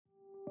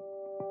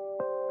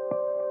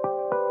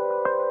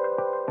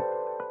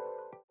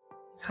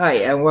Hi,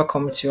 and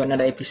welcome to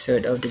another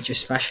episode of the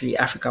Geospatially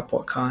Africa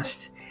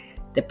podcast,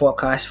 the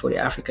podcast for the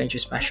African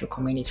geospatial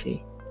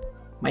community.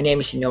 My name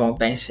is Inomo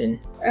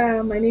Benson.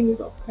 My name is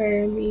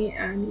Opeyemi,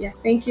 and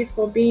thank you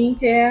for being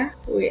here.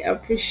 We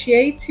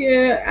appreciate you,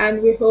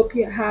 and we hope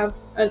you have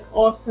an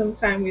awesome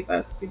time with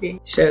us today.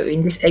 So,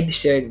 in this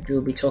episode,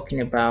 we'll be talking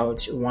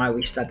about why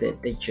we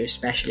started the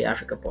Geospatially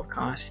Africa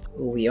podcast,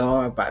 who we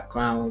are, our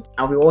background,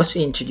 and we also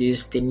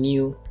introduce the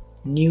new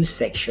news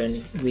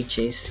section, which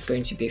is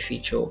going to be a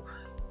feature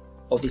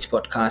of this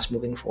podcast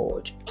moving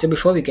forward. So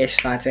before we get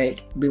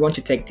started, we want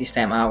to take this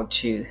time out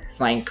to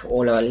thank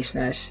all our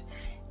listeners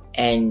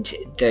and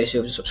those who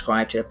have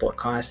subscribed to the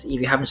podcast. If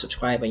you haven't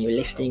subscribed and you're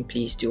listening,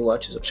 please do well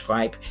to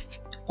subscribe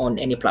on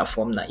any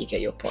platform that you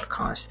get your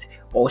podcast.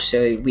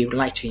 Also, we would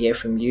like to hear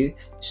from you.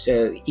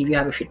 So if you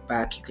have a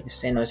feedback, you can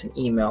send us an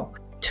email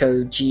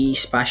to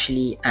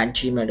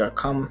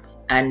gspatially@gmail.com,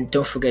 and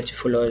don't forget to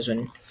follow us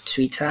on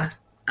Twitter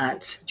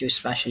at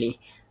Geospatially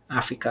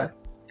Africa.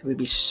 We'll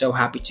be so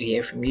happy to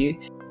hear from you.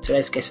 So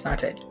let's get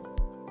started.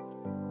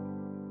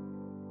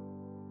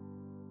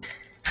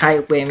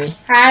 Hi, Wemi.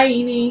 Hi,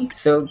 Ini.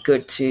 So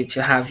good to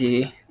have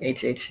you.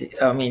 It's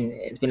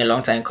been a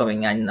long time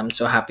coming, and I'm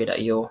so happy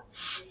that you're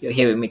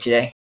here with me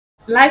today.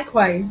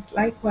 Likewise.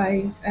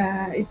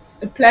 It's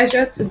a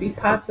pleasure to be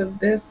part of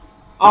this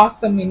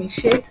awesome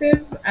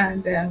initiative,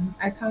 and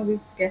I can't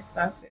wait to get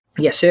started.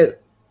 Yeah. So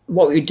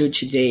what we do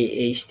today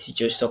is to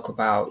just talk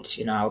about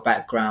our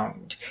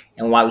background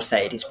and why we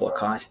started this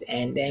podcast,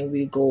 and then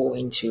we go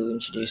into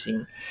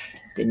introducing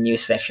the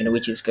news section,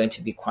 which is going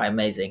to be quite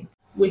amazing.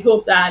 We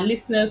hope that our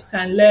listeners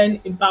can learn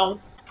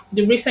about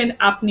the recent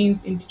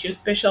happenings in the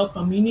geospatial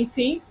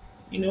community,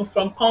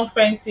 from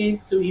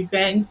conferences to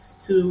events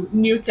to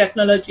new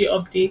technology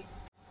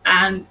updates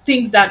and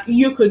things that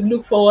you could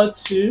look forward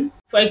to.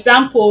 For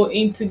example,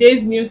 in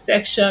today's news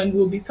section,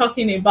 we'll be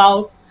talking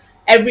about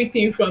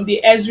everything from the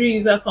Esri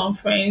User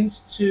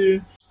Conference to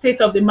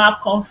State of the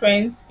Map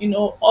Conference,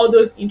 all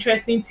those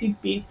interesting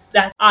tidbits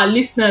that our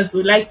listeners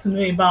would like to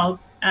know about.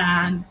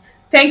 And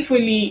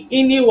thankfully,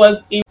 Ini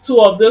was in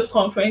two of those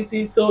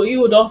conferences, so he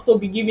would also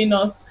be giving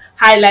us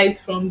highlights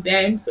from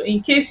them. So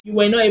in case you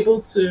were not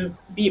able to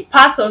be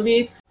part of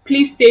it,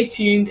 please stay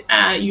tuned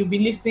and you'll be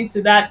listening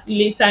to that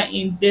later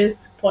in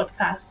this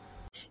podcast.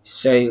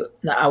 So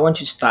now I want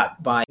to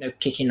start by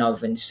kicking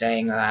off and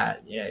saying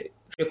that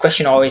the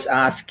question I always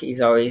ask is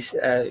always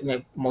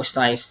most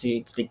times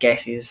to the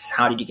guest is,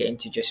 how did you get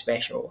into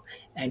geospatial?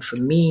 And for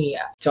me,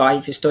 so I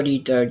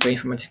studied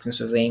geoinformatics and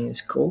surveying in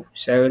school,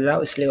 so that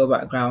was a little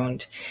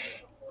background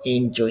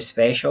in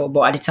geospatial.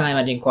 But at the time,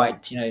 I didn't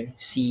quite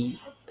see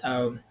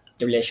the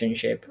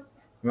relationship,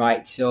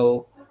 right?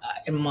 So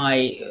in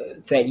my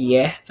third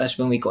year, that's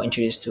when we got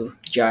introduced to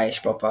GIS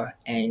proper,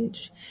 and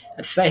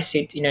at first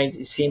it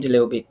seemed a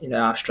little bit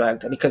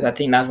abstract, because I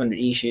think that's one of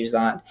the issues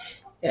that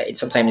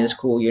sometimes in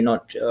school you're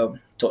not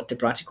taught the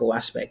practical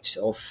aspects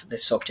of the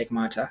subject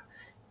matter,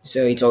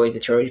 so it's always the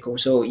theoretical,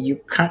 so you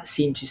can't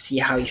seem to see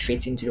how it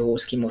fits into the whole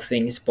scheme of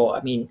things. But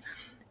I mean,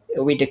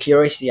 with the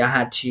curiosity, I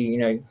had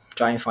to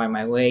try and find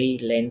my way,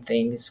 learn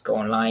things, go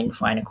online,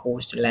 find a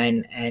course to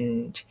learn,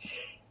 and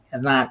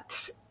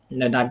that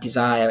that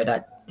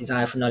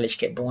desire for knowledge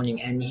kept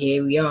burning. And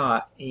here we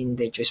are in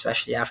the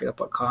Geospatially Africa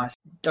podcast,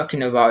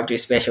 talking about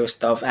geospatial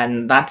stuff,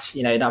 and that's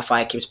that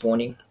fire keeps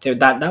burning. So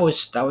that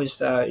was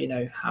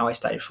how I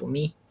started for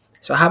me.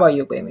 So how about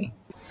you, Bemi?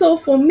 So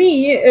for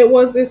me, it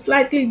was a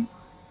slightly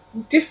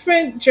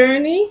different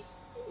journey.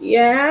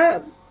 Yeah,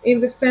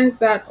 in the sense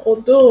that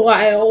although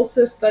I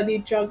also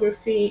studied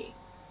geography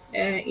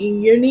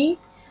in uni,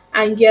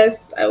 and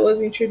yes, I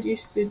was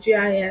introduced to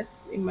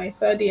GIS in my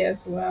third year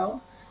as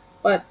well.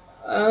 But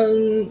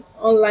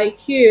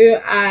unlike you,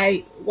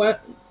 I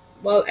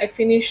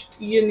finished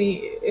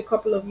uni a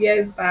couple of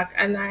years back,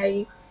 and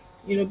I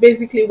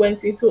basically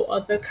went into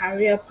other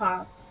career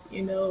paths.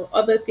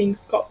 Other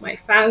things caught my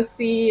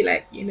fancy,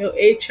 like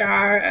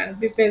HR and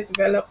business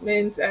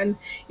development, and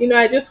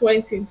I just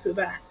went into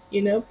that.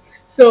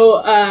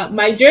 So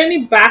my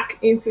journey back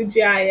into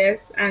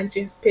GIS and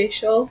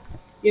geospatial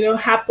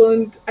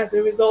happened as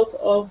a result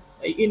of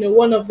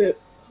one of the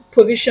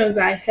positions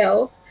I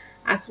held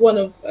at one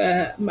of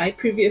my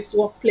previous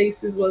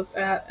workplaces was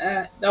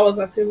that was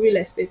at a real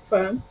estate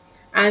firm.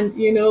 And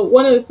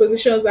one of the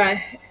positions I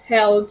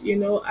held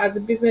as a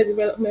business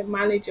development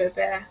manager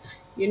there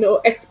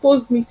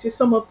exposed me to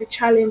some of the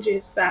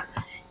challenges that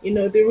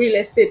the real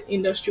estate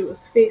industry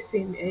was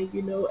facing,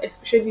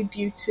 especially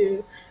due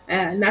to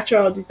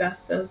natural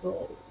disasters,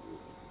 or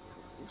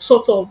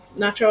sort of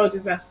natural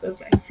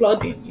disasters like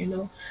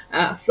flooding,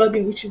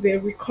 flooding, which is a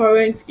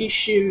recurrent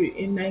issue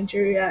in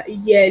Nigeria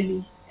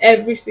yearly,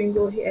 every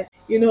single year.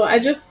 I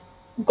just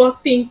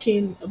got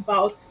thinking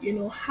about,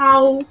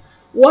 how,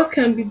 what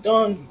can be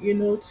done,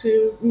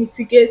 to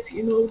mitigate,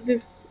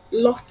 these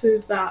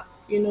losses that,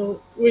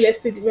 real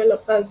estate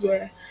developers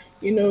were,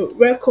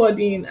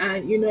 recording,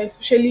 and,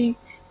 especially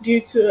due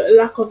to a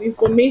lack of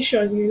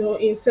information,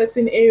 in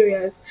certain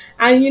areas.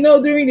 And,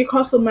 during the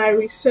course of my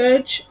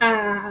research,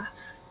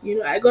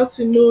 I got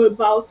to know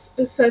about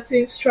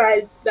certain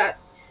strides that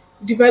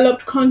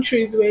developed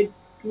countries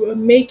were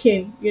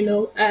making,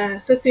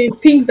 certain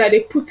things that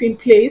they put in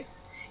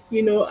place,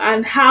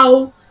 and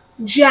how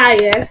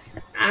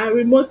GIS and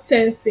remote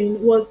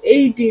sensing was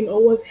aiding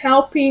or was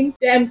helping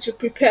them to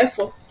prepare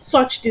for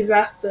such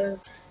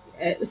disasters.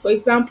 For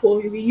example,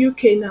 in the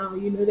UK now,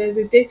 there's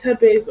a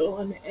database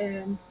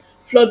on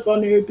flood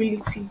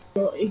vulnerability,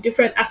 in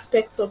different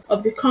aspects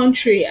of the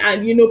country,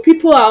 and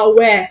people are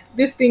aware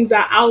these things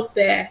are out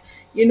there,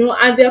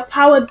 and they're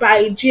powered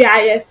by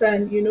GIS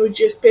and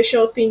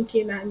geospatial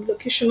thinking and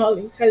locational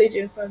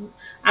intelligence and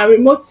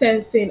remote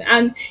sensing.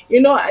 And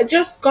I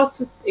just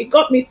it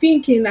got me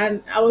thinking,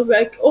 and I was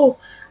like, oh,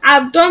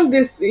 I've done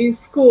this in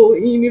school,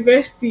 in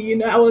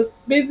university. I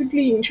was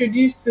basically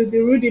introduced to the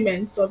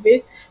rudiments of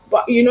it,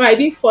 but I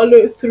didn't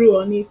follow through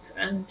on it.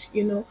 And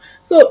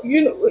so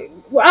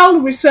while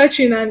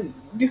researching and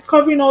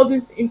discovering all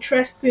these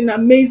interesting,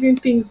 amazing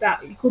things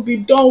that could be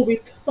done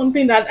with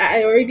something that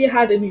I already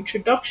had an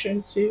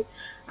introduction to,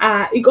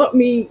 it got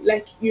me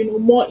like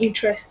more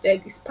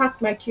interested. It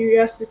sparked my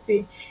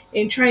curiosity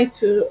in trying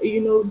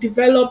to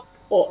develop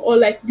or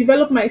like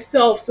develop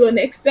myself to an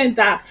extent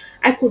that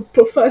I could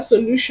prefer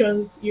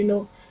solutions,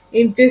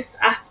 in this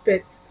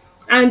aspect.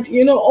 And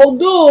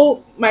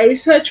although my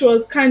research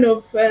was kind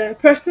of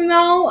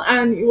personal,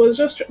 and it was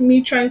just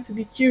me trying to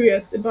be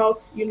curious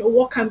about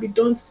what can be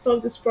done to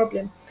solve this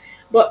problem,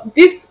 but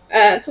this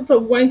sort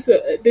of went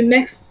to the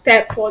next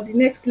step or the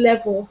next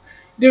level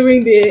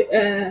during the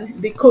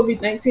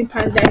COVID-19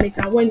 pandemic,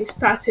 and when it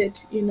started,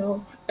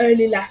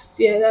 early last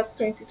year, that's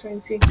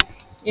 2020,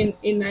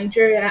 in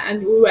Nigeria.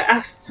 And we were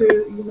asked to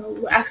we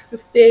were asked to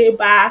stay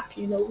back.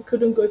 We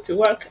couldn't go to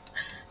work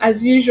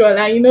as usual,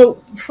 and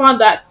we found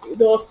that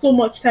there was so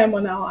much time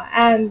on our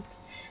hands,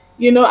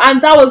 and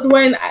that was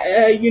when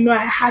I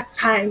had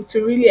time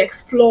to really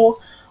explore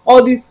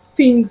all these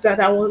things that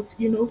I was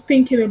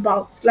thinking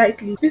about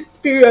slightly. This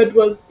period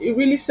it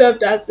really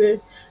served as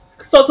a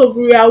sort of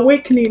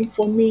reawakening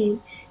for me.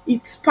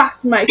 It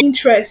sparked my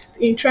interest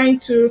in trying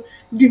to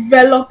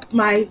develop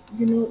my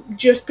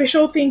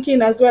geospatial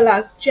thinking as well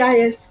as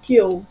GIS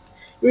skills,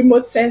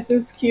 remote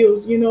sensing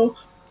skills,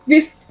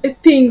 these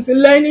things,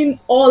 learning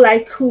all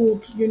I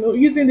could,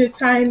 using the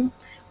time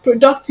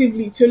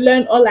productively to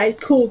learn all I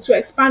could to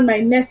expand my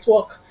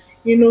network,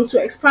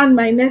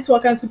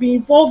 and to be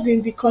involved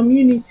in the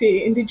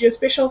community, in the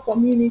geospatial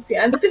community.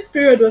 And this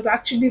period was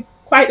actually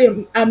quite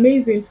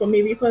amazing for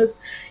me because,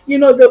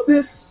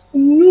 there's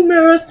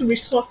numerous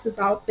resources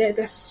out there.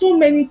 There's so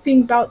many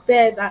things out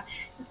there that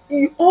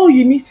all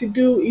you need to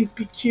do is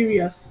be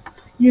curious.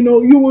 You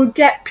will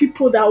get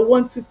people that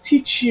want to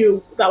teach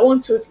you, that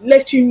want to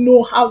let you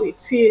know how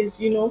it is,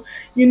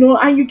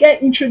 and you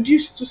get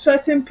introduced to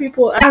certain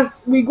people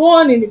as we go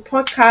on in the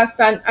podcast,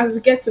 and as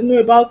we get to know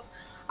about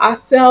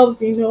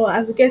ourselves,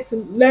 as we get to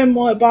learn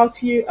more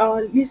about you,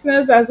 our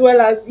listeners, as well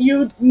as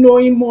you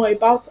knowing more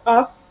about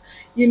us.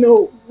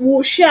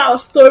 We'll share our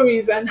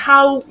stories and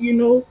how,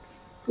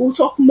 we'll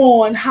talk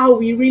more on how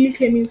we really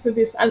came into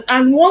this.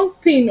 And one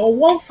thing or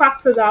one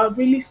factor that I would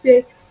really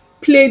say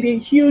played a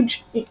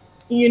huge,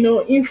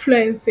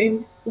 influence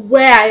in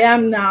where I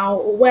am now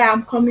or where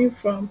I'm coming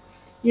from,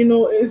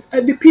 is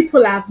the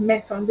people I've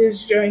met on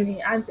this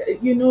journey. And,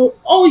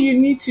 all you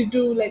need to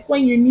do, like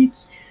when you need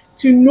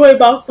to know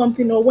about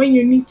something, or when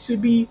you need to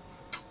be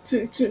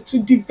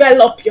to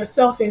develop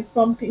yourself in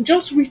something,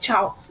 just reach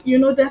out.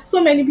 There's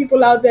so many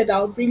people out there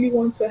that would really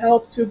want to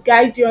help, to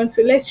guide you, and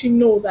to let you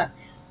know that,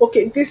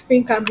 okay, this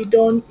thing can be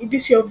done.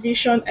 This is your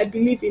vision. I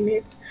believe in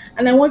it,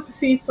 and I want to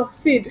see it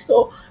succeed.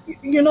 So,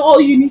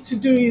 all you need to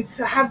do is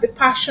to have the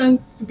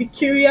passion, to be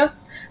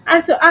curious,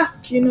 and to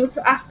ask,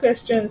 to ask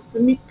questions, to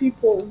meet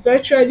people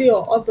virtually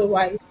or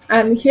otherwise.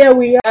 And here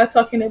we are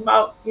talking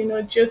about,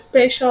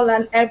 geospatial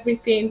and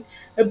everything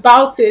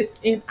about it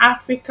in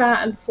Africa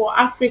and for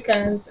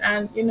Africans.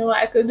 And,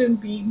 I couldn't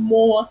be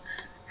more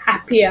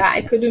happier.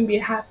 I couldn't be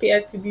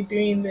happier to be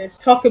doing this.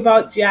 Talk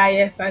about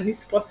GIS and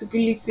its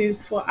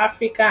possibilities for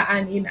Africa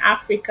and in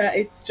Africa.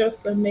 It's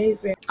just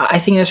amazing. I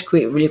think that's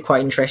really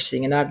quite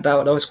interesting, and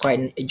that was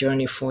quite a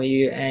journey for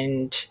you.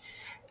 And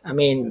I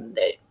mean,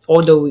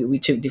 although we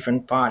took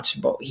different parts,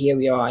 but here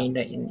we are in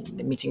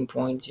the meeting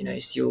point.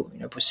 Still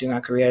pursuing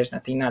our careers, and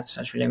I think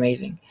that's really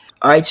amazing.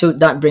 All right, so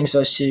that brings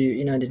us to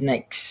the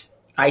next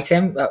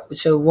item.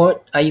 So,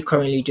 what are you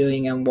currently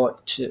doing, and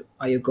what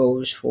are your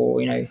goals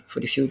for for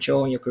the future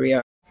in your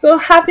career? So,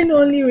 having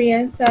only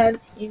re-entered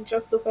in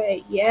just over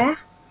a year,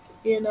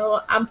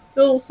 I'm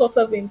still sort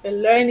of in the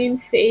learning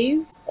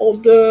phase.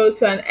 Although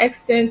to an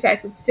extent, I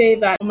could say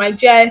that my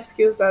GIS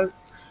skills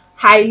has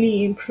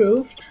highly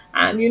improved.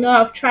 And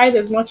I've tried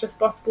as much as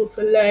possible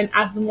to learn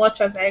as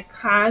much as I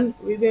can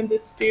within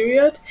this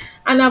period.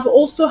 And I've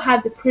also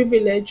had the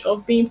privilege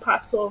of being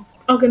part of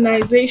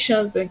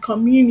organizations and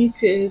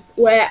communities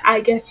where I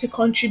get to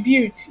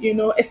contribute,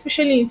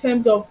 especially in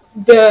terms of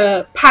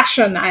the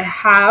passion I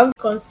have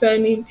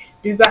concerning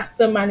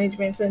disaster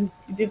management and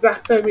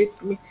disaster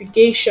risk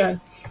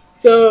mitigation.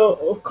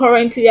 So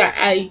currently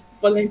I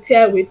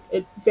volunteer with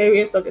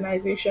various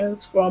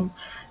organizations from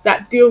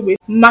that deal with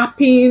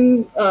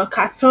mapping,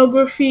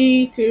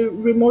 cartography to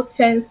remote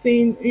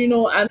sensing,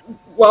 and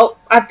well,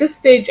 at this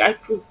stage, I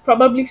could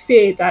probably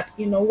say that,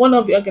 one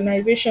of the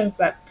organizations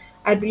that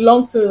I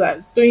belong to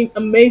that's doing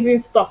amazing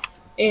stuff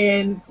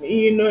in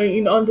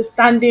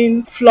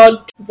understanding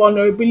flood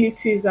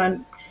vulnerabilities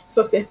and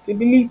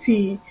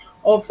susceptibility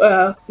of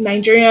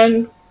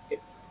Nigerian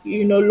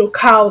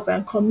locales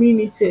and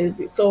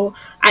communities. So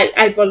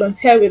I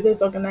volunteer with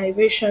this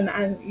organization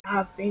and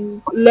have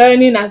been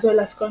learning as well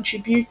as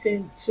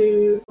contributing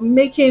to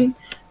making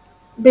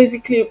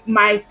basically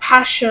my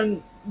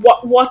passion,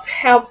 what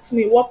helped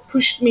me, what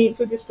pushed me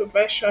into this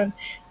profession,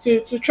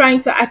 to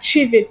trying to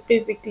achieve it,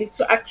 basically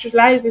to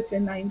actualize it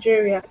in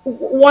Nigeria.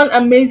 One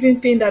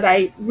amazing thing that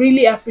I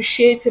really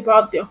appreciate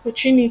about the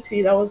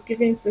opportunity that was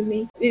given to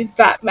me is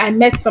that I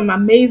met some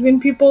amazing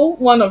people.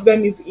 One of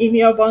them is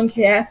Iniobong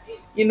here.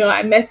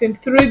 I met him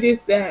through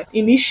this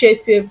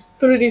initiative,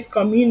 through this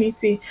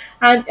community,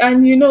 and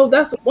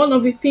that's one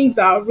of the things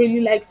that I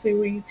really like to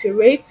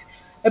reiterate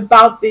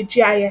about the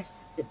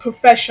GIS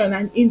profession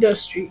and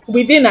industry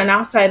within and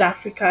outside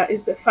Africa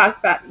is the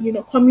fact that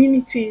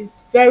community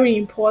is very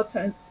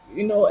important.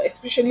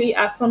 Especially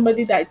as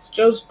somebody that's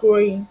just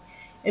growing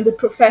in the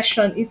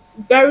profession, it's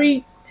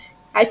very,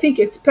 I think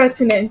it's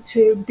pertinent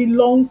to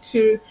belong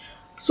to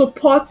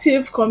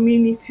supportive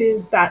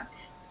communities that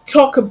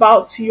talk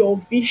about your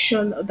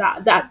vision,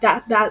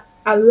 that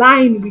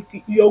align with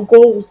your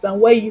goals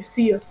and where you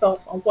see yourself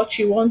and what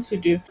you want to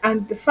do.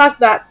 And the fact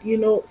that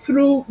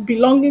through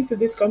belonging to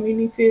these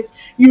communities,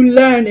 you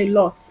learn a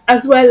lot,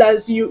 as well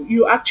as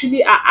you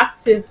actually are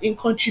active in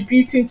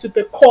contributing to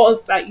the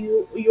cause that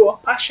you are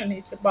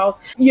passionate about.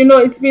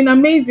 It's been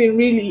amazing,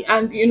 really.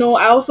 And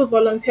I also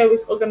volunteer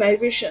with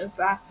organizations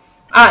that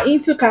are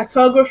into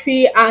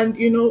cartography and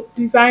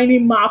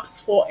designing maps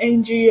for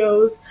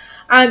NGOs.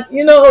 And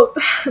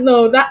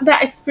no, that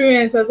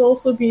experience has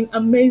also been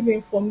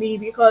amazing for me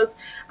because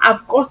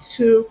I've got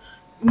to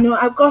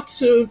I've got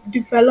to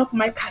develop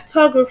my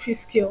cartography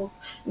skills,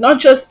 not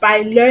just by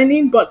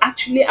learning, but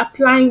actually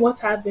applying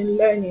what I've been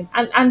learning.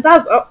 And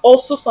that's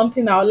also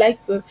something I would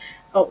like to,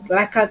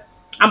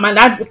 I'm an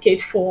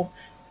advocate for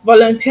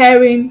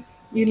volunteering.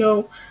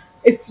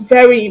 It's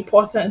very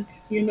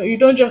important. You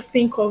don't just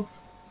think of,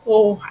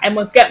 oh, I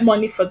must get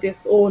money for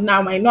this. Oh,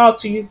 now I know how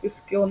to use this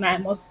skill. Now I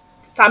must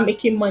start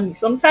making money.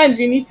 Sometimes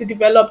you need to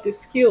develop the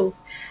skills,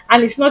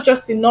 and it's not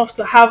just enough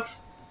to have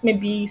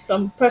maybe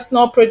some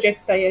personal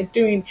projects that you're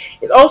doing.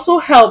 It also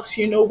helps,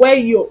 where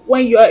you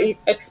when you're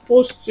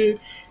exposed to,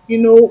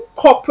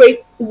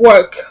 corporate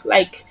work.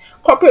 Like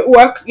corporate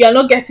work, you're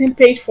not getting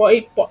paid for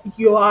it, but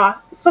you are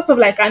sort of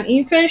like an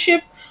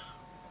internship.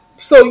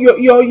 So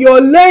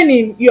you're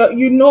learning,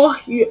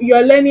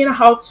 you're learning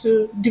how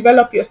to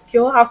develop your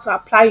skill, how to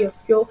apply your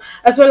skill,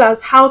 as well as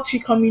how to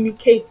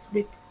communicate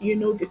with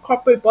the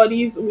corporate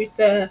bodies, with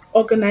the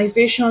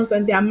organizations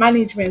and their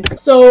management.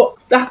 So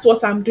that's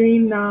what I'm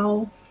doing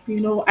now.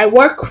 I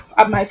work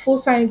at my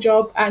full-time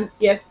job, and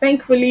yes,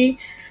 thankfully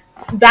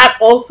that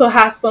also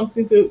has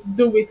something to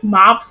do with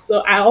maps.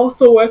 So I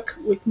also work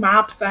with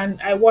maps,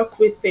 and I work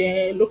with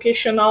the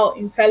locational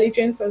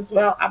intelligence as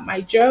well at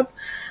my job.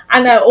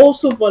 And I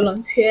also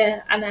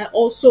volunteer, and I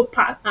also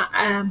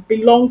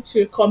belong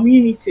to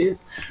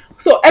communities.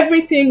 So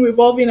everything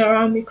revolving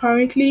around me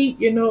currently,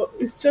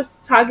 is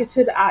just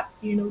targeted at,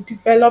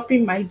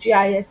 developing my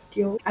GIS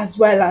skill, as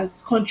well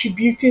as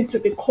contributing to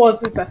the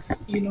causes that,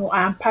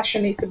 I am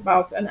passionate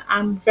about. And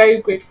I'm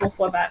very grateful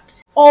for that,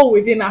 all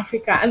within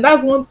Africa. And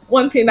that's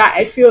one thing that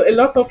I feel a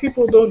lot of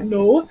people don't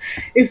know,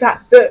 is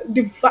that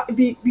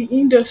the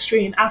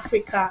industry in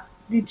Africa,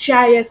 the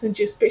GIS and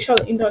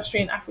geospatial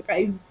industry in Africa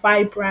is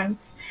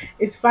vibrant.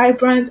 It's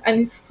vibrant, and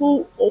it's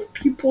full of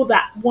people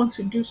that want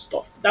to do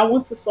stuff, that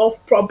want to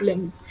solve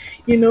problems,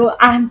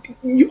 and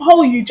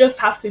all you just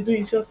have to do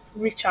is just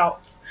reach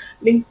out.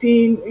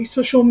 LinkedIn,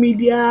 social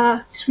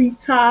media,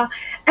 Twitter,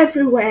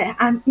 everywhere.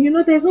 And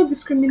there's no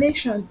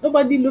discrimination.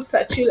 Nobody looks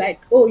at you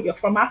like, oh, you're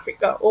from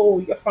Africa, oh,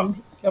 you're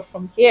from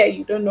here,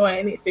 you don't know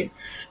anything.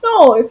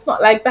 No, it's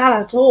not like that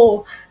at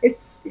all.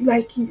 It's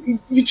like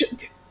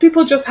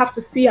people just have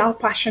to see how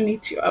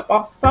passionate you're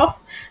about stuff,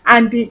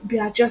 and they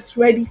are just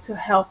ready to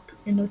help.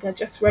 They're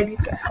just ready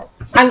to help.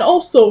 And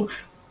also,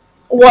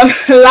 one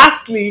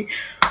lastly,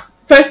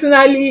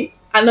 personally,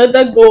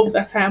 another goal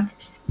that I'm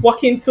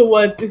working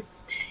towards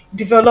is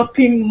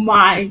developing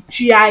my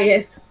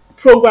GIS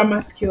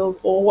programmer skills,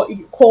 or what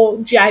you call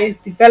GIS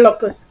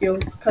developer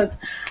skills, because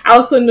I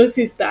also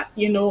noticed that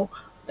in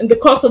the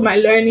course of my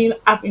learning,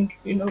 I've been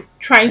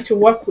trying to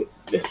work with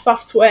the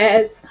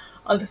softwares,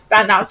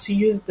 understand how to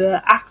use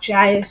the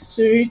ArcGIS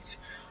suite,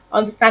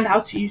 understand how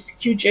to use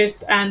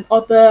QGIS and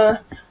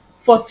other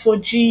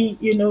Phosphor-G,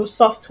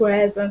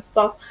 softwares and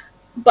stuff.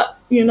 But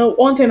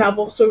one thing I've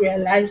also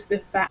realized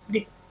is that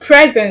the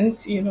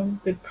present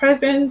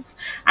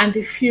and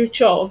the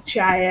future of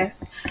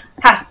GIS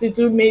has to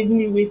do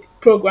mainly with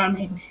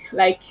programming.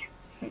 Like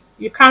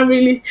You can't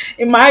really,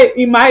 in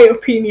my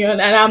opinion,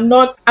 and I'm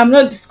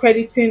not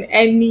discrediting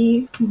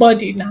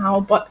anybody now,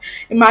 but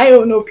in my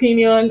own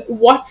opinion,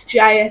 what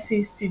GIS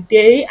is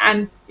today,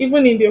 and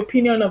even in the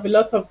opinion of a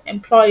lot of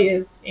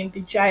employers in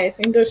the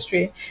GIS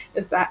industry,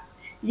 is that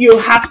you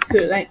have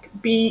to like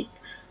be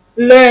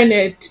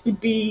learned,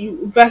 be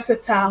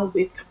versatile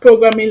with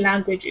programming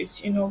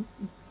languages,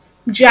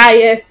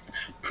 GIS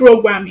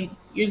programming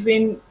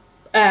using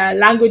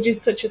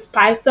languages such as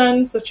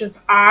Python, such as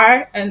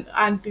R, and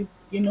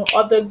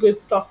other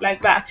good stuff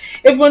like that.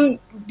 Even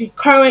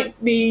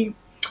the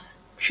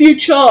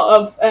future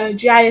of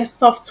GIS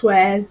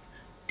softwares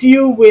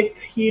deal with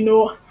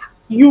you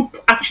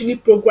actually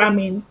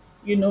programming.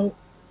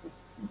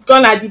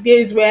 Gone are the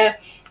days where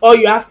all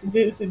you have to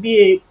do is to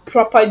be a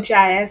proper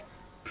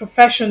GIS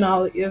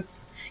professional.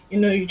 Is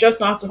you just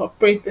know how to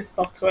operate this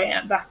software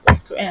and that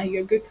software and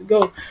you're good to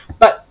go.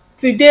 But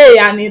today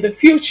and in the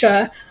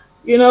future,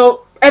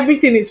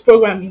 everything is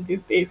programming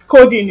these days.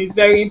 Coding is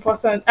very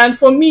important. And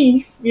for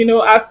me,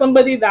 as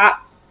somebody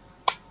that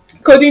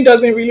coding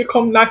doesn't really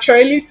come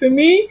naturally to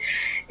me.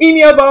 In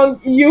your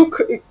bound,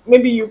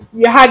 maybe you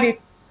had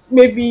it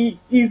maybe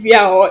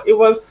easier, or it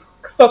was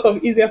sort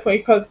of easier for you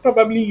because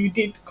probably you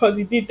did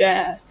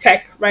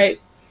tech, right?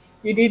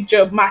 You did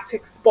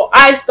geomatics, but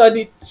I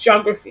studied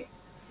geography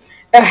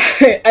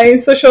in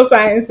social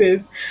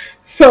sciences.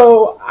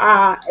 So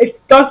it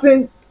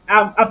doesn't.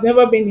 I've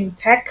never been in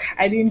tech.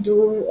 I didn't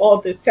do all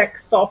the tech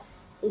stuff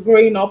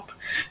growing up.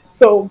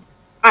 So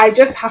I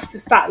just have to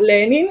start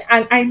learning.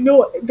 And I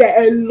know there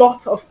are a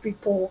lot of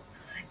people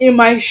in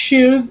my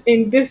shoes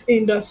in this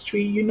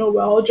industry.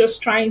 We're all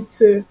just trying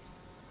to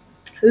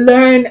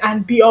learn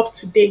and be up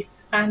to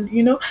date. And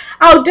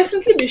I'll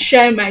definitely be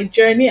sharing my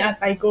journey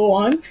as I go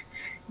on.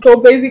 So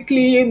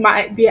basically,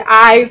 the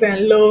highs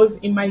and lows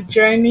in my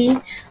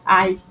journey,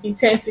 I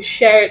intend to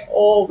share it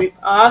all with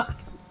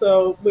us.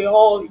 So we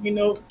all,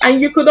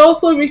 and you could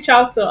also reach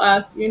out to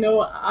us,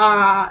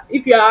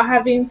 if you are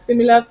having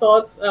similar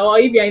thoughts, or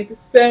if you're in the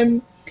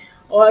same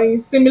or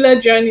in similar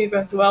journeys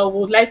as well.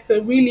 We would like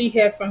to really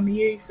hear from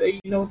you. So,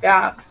 there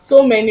are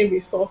so many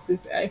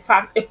resources. In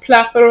fact, a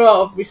plethora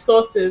of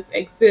resources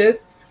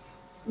exist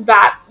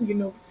that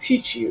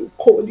teach you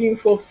coding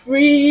for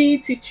free,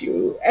 teach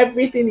you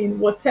everything in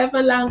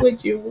whatever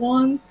language you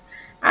want.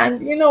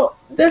 And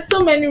there's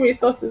so many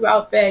resources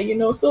out there.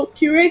 So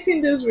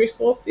curating those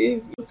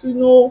resources to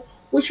know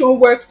which one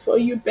works for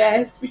you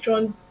best, which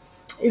one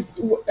is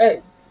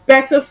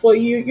better for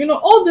you.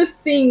 All these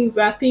things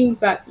are things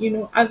that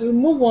as we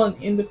move on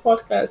in the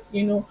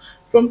podcast,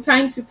 from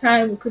time to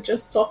time we could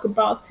just talk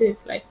about it,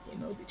 like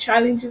the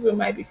challenges we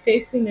might be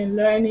facing in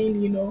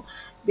learning,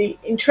 the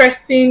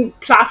interesting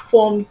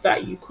platforms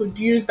that you could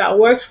use that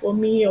worked for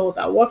me or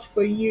that worked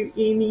for you,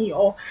 Amy,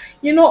 or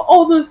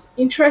all those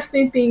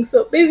interesting things.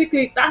 So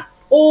basically,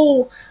 that's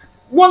all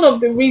one of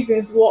the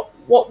reasons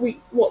what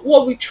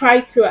we try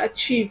to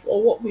achieve,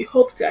 or what we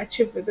hope to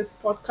achieve with this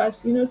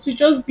podcast. To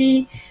just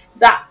be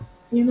that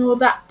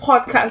that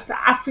podcast,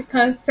 the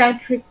African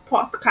centric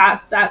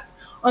podcast that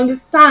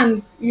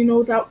understands,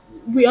 that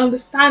we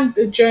understand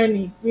the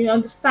journey, we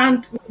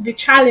understand the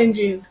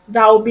challenges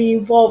that will be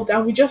involved,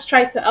 and we just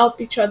try to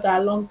help each other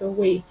along the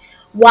way,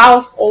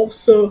 whilst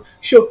also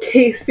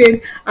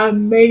showcasing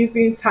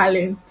amazing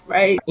talent,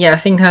 right? Yeah, I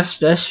think that's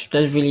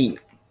really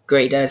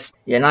great. That's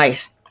yeah,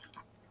 nice.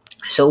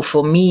 So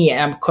for me,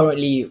 I'm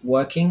currently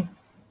working.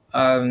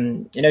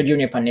 During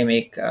the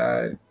pandemic,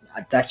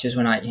 that's just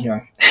when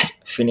I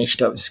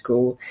finished up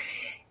school,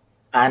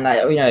 and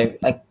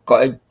I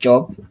got a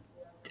job,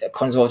 a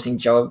consulting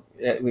job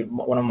with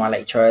one of my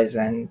lecturers,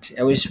 and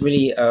it was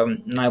really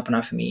an eye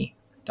opener for me.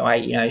 So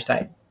I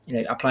started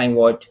applying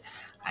what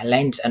I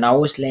learned, and I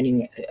was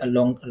learning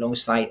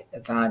alongside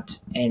that.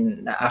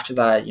 And after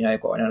that, I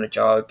got another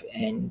job,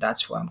 and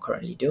that's what I'm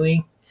currently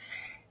doing.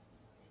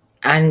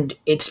 And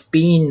it's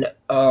been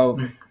a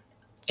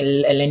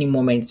learning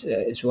moment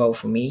as well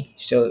for me.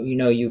 So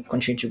you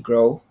continue to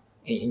grow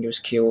in your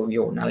skill,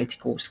 your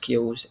analytical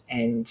skills,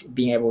 and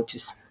being able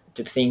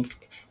to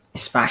think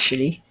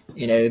spatially.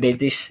 There's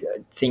this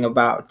thing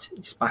about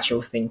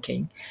spatial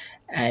thinking,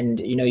 and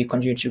you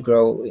continue to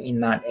grow in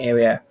that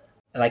area.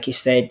 Like you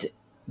said,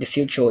 the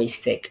future is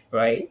tech,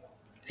 right?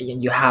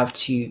 You have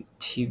to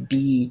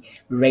be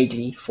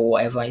ready for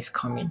whatever is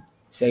coming.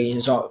 So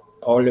it's not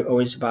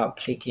always about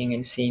clicking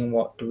and seeing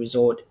what the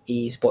result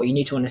is, but you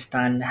need to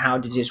understand how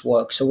does this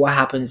work. So what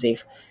happens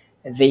if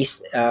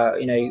this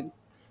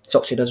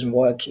software doesn't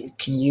work?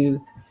 Can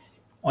you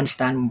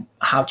understand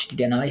how to do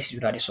the analysis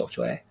without the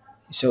software?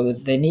 So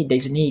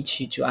there's a need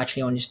to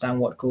actually understand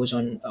what goes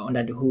on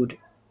under the hood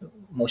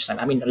most time.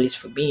 I mean, at least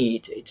for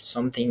me, it's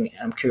something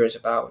I'm curious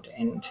about,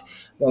 and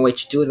one way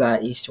to do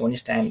that is to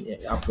understand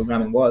how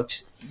programming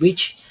works.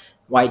 Which,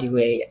 by the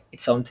way,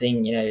 it's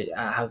something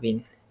I have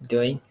been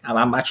doing.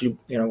 I'm actually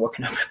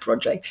working on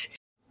projects.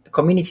 The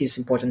community is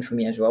important for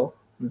me as well.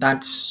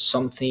 That's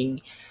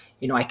something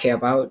I care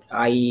about.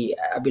 I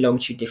belong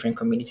to different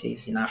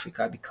communities in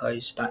Africa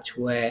because that's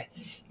where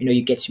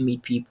you get to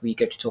meet people, you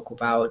get to talk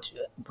about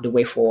the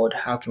way forward.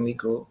 How can we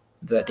grow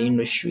the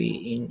industry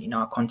in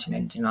our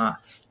continent, in our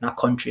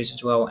countries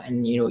as well?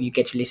 And you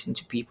get to listen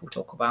to people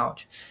talk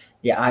about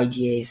their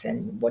ideas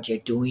and what you're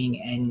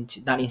doing, and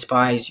that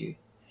inspires you.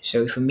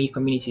 So for me,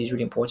 community is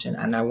really important,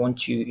 and I want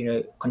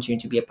to continue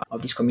to be a part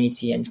of this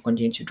community and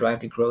continue to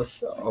drive the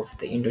growth of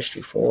the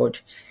industry forward.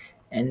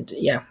 And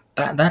yeah,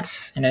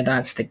 that's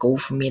the goal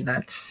for me.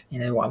 That's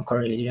what I'm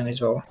currently doing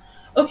as well.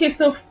 Okay,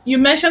 so you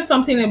mentioned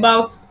something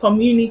about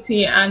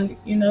community, and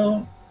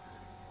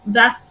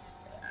that's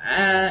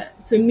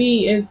to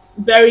me is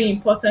very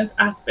important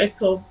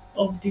aspect of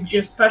the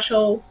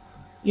geospatial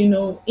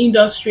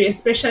industry,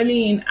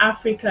 especially in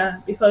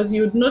Africa, because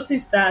you'd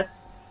notice that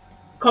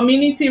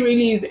community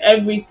really is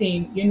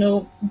everything.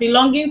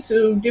 Belonging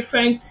to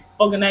different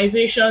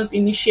organizations,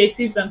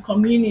 initiatives, and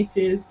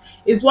communities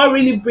is what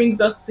really brings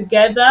us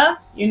together,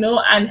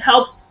 and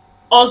helps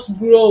us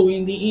grow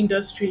in the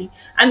industry.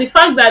 And the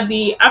fact that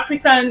the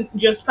African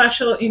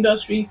geospatial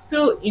industry is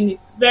still in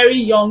its very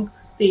young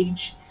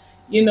stage,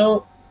 you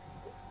know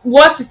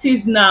what it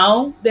is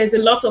now, there's a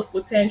lot of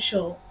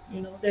potential.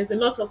 There's a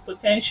lot of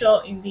potential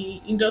in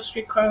the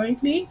industry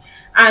currently,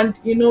 and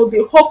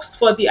the hopes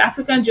for the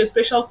African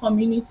geospatial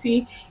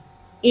community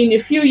in a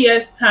few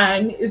years'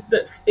 time is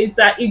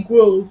that it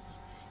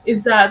grows,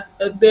 is that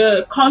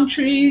the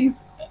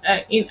countries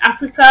in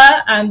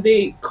Africa and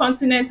the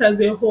continent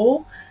as a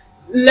whole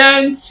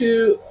learn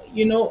to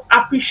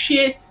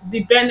appreciate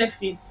the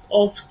benefits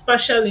of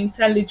spatial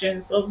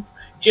intelligence, of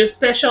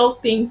geospatial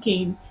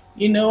thinking,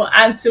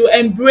 and to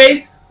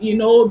embrace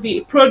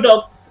the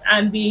products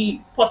and the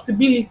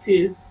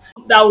possibilities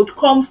that would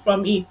come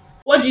from it.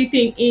 What do you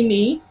think,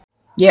 Ini?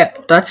 Yeah,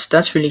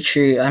 that's really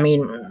true. I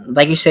mean,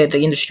 like you said,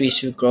 the industry is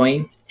still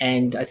growing,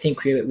 and I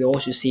think we're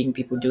also seeing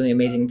people doing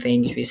amazing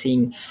things. We're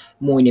seeing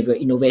more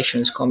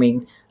innovations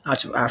coming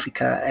out of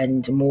Africa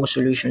and more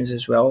solutions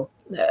as well.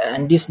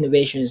 And these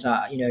innovations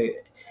are,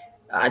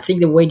 I think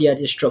the way they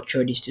are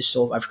structured is to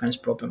solve Africans'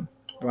 problem,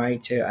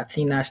 right? So I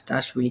think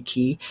that's really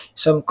key.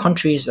 Some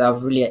countries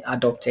have really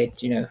adopted,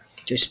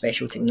 just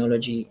special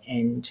technology,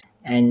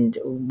 and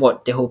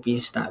what the hope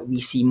is that we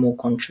see more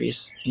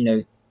countries,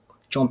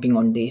 jumping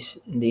on this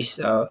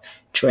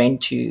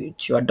trend to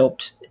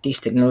adopt this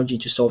technology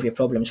to solve your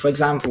problems. For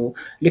example,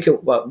 look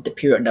at the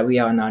period that we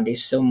are now.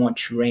 There's so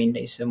much rain.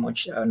 There's so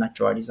much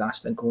natural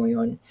disaster going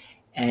on,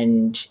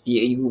 and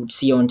you would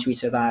see on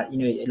Twitter that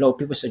a lot of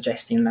people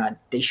suggesting that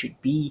there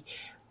should be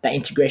that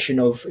integration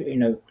of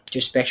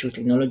just special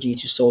technology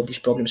to solve this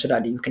problem, so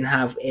that you can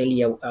have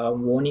earlier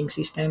warning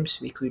systems.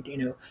 We could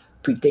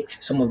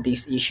predict some of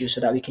these issues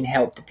so that we can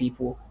help the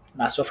people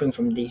that are suffering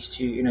from this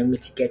to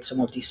mitigate some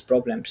of these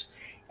problems.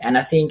 And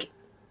I think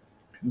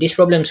these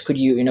problems could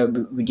be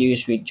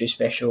reduced with just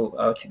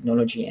special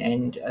technology.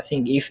 And I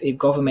think if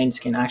governments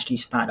can actually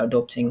start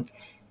adopting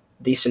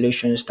these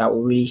solutions, that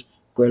will really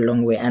go a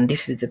long way. And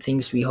this is the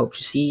things we hope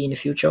to see in the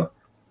future,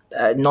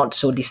 not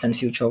so distant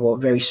future, but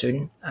very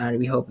soon. And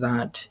we hope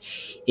that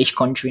each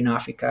country in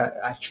Africa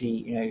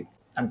actually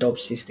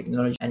adopts this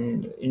technology.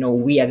 And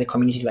we as a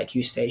community, like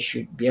you said,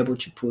 should be able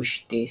to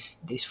push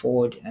this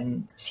forward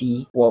and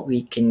see what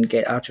we can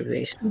get out of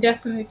this.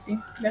 Definitely,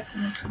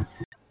 definitely.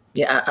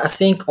 Yeah, I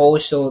think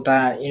also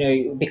that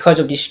because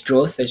of this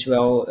growth as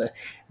well,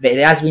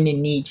 there has been a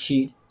need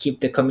to keep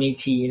the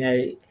community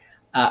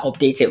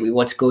updated with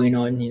what's going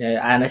on.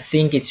 And I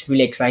think it's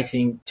really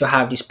exciting to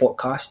have this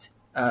podcast.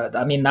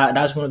 I mean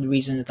that's one of the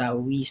reasons that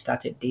we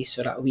started this,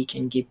 so that we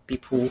can give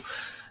people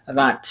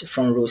that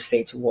front row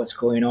seat to what's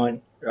going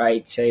on,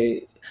 right? So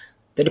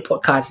the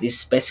podcast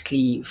is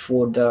basically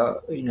for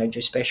the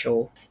just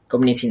special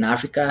community in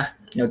Africa,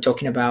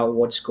 talking about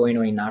what's going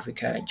on in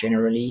Africa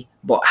generally.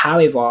 But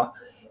however,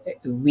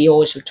 we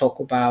also talk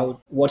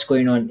about what's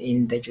going on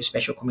in the just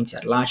special community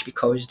at large,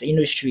 because the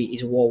industry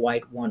is a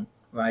worldwide one,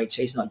 right?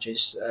 So it's not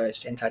just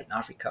centered in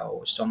Africa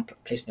or some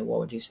place in the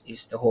world.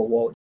 It's the whole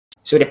world.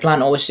 So the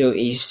plan also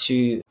is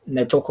to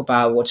talk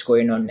about what's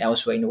going on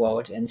elsewhere in the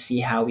world and see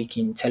how we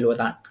can tailor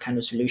that kind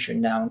of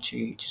solution down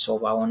to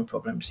solve our own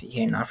problems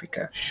here in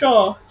Africa.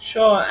 Sure,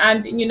 sure.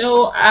 And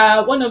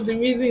one of the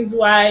reasons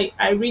why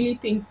I really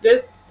think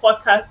this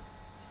podcast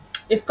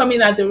is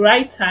coming at the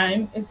right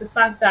time is the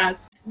fact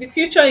that the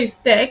future is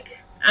tech,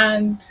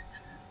 and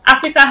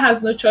Africa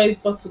has no choice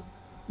but to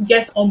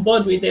get on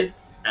board with it.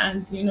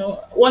 And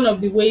one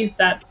of the ways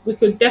that we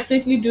could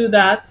definitely do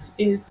that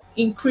is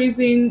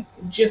increasing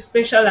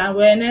geospatial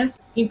awareness,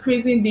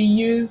 increasing the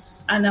use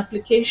and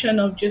application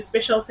of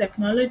geospatial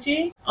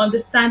technology,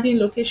 understanding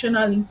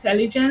locational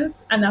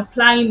intelligence, and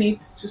applying it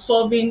to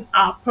solving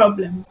our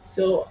problems.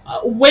 So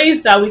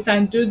ways that we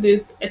can do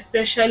this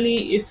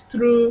especially is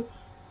through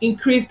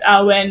increased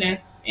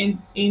awareness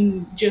in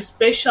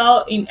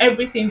geospatial, in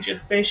everything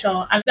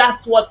geospatial. And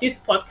that's what this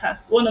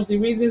podcast, one of the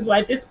reasons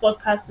why this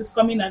podcast is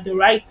coming at the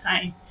right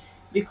time,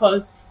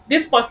 because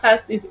this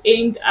podcast is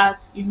aimed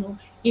at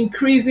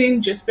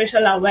increasing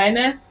geospatial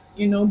awareness,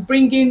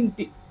 bringing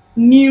the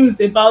news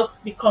about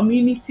the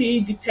community,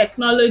 the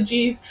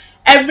technologies,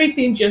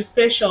 everything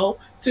geospatial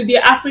to the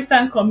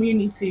African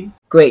community.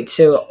 Great.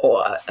 So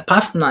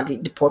apart from that,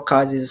 the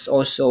podcast is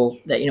also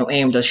that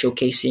aimed at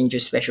showcasing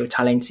just special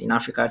talents in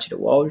Africa to the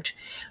world.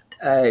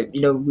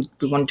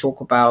 We want to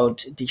talk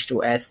about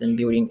digital earth and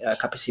building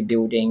capacity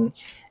building,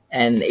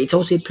 and it's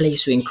also a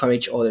place to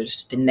encourage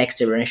others, the next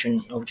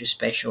generation of just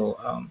special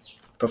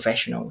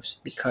professionals,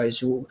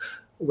 because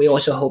we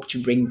also hope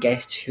to bring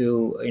guests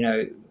who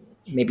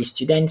maybe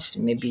students,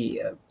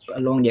 maybe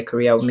along their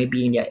career, or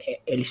maybe in their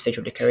early stage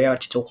of their career,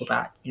 to talk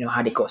about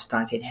how they got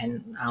started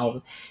and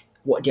how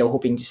what they're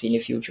hoping to see in the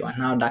future and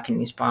how that can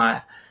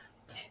inspire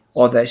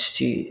others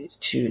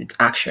to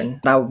action.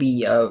 That would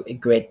be a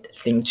great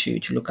thing to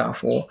look out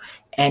for.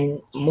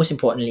 And most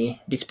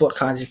importantly, this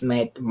podcast is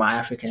made by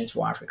Africans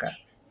for Africa.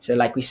 So,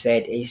 like we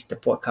said, it's the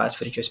podcast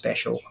for the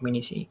geospatial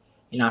community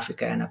in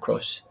Africa and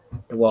across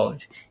the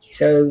world.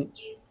 So,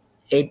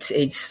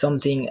 it's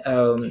something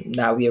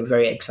that we are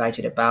very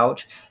excited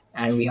about,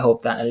 and we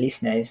hope that the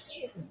listeners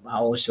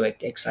are also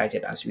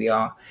excited as we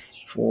are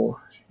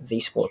for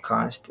this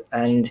podcast.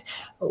 And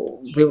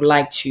we would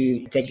like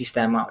to take this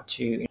time out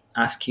to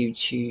ask you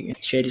to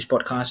share this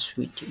podcast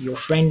with your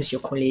friends,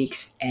 your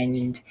colleagues,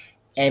 and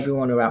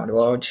everyone around the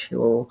world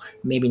who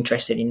may be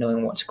interested in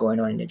knowing what's going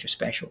on in the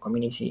geospatial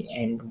community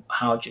and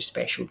how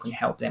geospatial can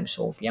help them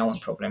solve their own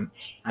problem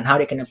and how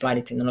they can apply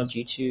the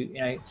technology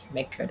to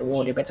make the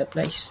world a better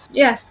place.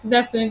 Yes,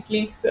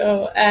 definitely.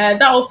 So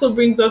that also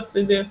brings us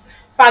to the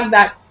fact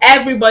that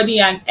everybody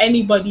and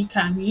anybody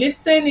can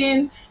listen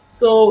in.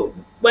 So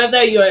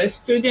whether you're a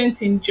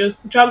student in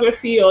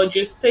geography or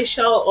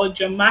geospatial or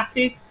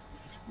geomatics,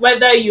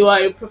 whether you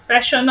are a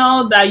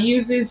professional that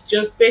uses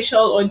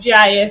geospatial or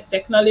GIS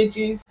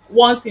technologies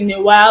once in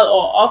a while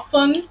or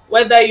often,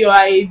 whether you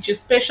are a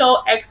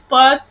geospatial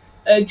expert,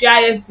 a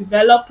GIS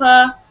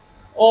developer,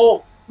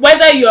 or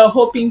whether you are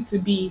hoping to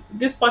be,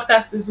 this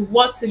podcast is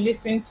what to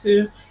listen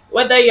to.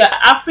 Whether you're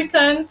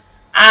African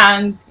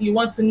and you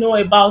want to know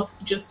about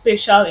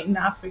geospatial in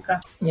Africa.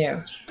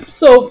 Yeah.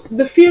 So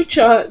the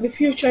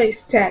future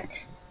is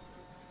tech.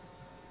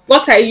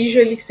 What I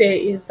usually say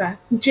is that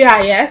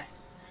GIS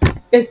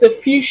is the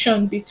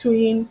fusion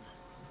between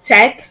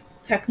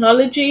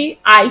technology,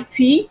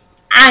 IT,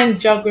 and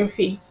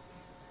geography.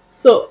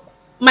 So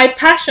my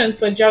passion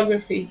for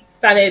geography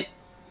started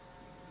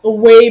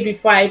way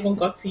before I even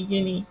got to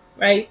uni,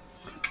 right?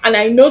 And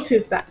I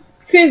noticed that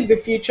since the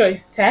future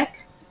is tech,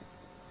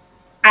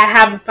 I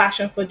have a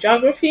passion for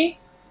geography.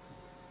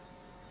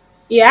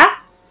 Yeah.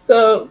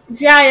 So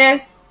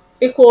GIS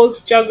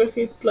equals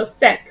geography plus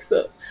tech.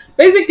 So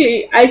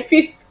basically, I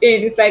fit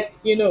in. It's like,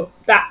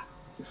 that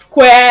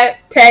square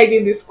peg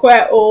in the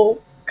square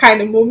hole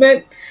kind of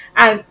moment.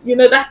 And,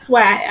 that's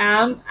where I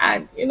am.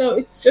 And,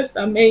 it's just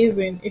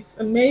amazing. It's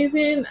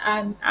amazing.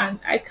 And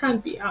I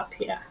can't be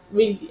happier.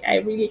 Really, I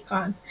really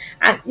can't.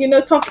 And,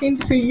 talking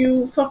with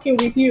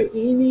you,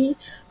 Ini,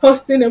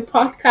 hosting a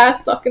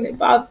podcast, talking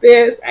about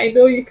this, I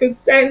know you can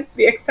sense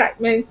the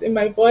excitement in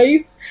my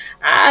voice.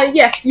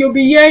 Yes, you'll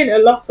be hearing a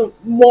lot of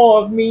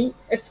more of me,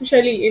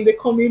 especially in the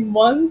coming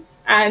months.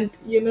 And,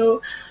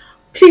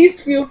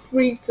 please feel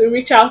free to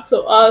reach out to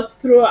us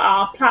through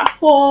our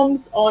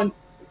platforms on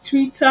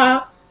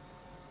Twitter,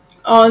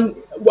 on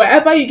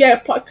wherever you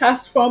get a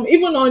podcast from,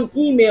 even on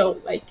email.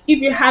 Like, if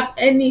you have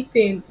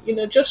anything,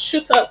 just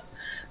shoot us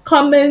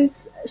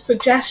comments,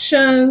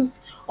 suggestions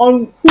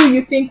on who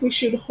you think we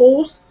should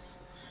host.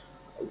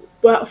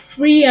 But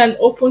free and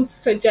open to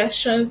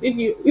suggestions. If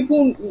you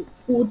even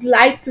would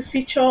like to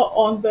feature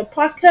on the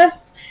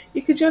podcast,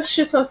 you could just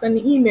shoot us an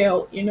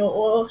email,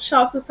 or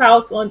shout us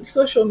out on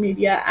social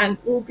media, and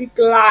we'll be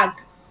glad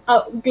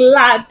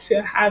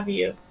to have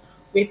you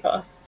with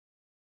us.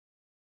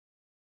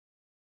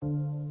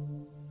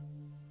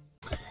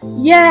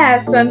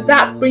 Yes, and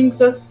that brings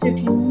us to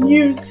the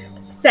news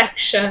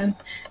section.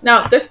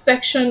 Now, this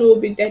section will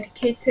be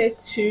dedicated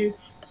to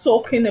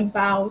talking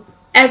about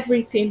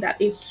everything that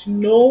is to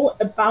know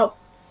about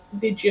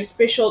the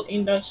geospatial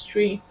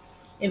industry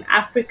in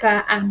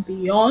Africa and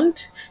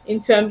beyond,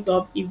 in terms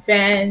of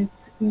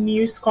events,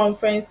 news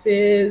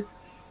conferences,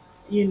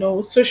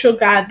 social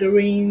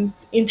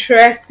gatherings,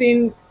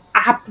 interesting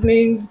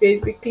happenings,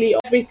 basically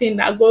everything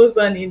that goes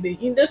on in the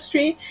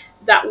industry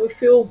that we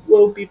feel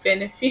will be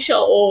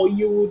beneficial or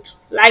you would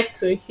like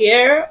to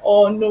hear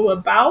or know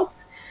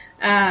about.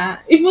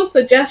 Even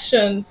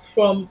suggestions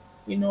from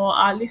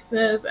our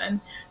listeners and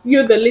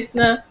you, the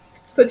listener,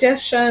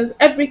 suggestions,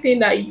 everything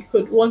that you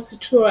could want to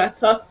throw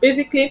at us.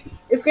 Basically,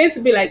 it's going to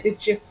be like the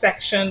gist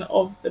section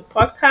of the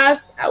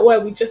podcast, where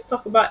we just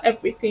talk about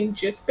everything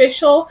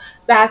geospatial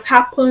that has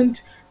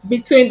happened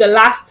between the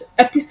last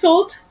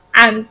episode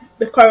and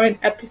the current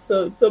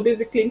episode. So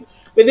basically,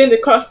 within the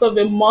course of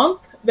a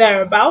month,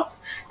 thereabouts,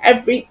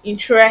 every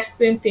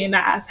interesting thing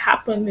that has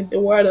happened in the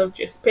world of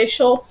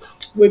geospatial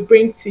we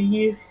bring to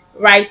you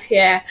right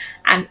here,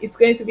 and it's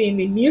going to be in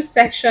the news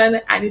section,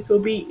 and it will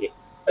be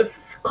a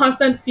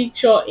constant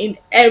feature in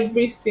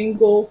every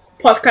single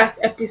podcast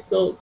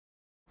episode.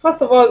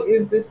 First of all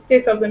is the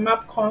State of the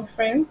Map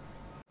conference.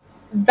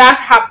 that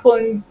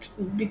happened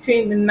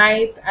between the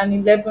 9th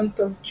and 11th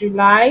of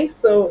July,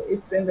 so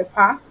it's in the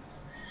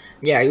past.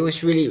 Yeah, it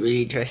was really,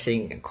 really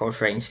interesting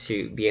conference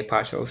to be a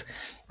part of.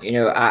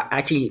 I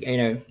actually,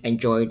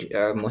 enjoyed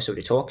most of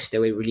the talks. They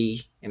were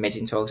really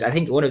amazing talks. I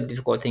think one of the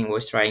difficult thing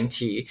was trying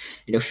to,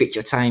 fit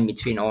your time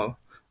between all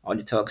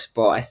the talks.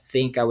 But I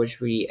think I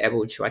was really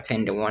able to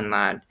attend the one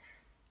that,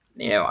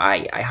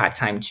 I had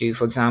time to.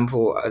 For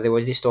example, there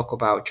was this talk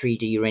about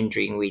 3D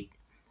rendering with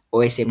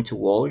OSM to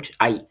World.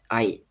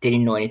 I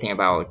didn't know anything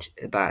about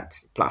that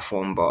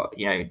platform, but,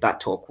 that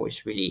talk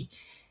was really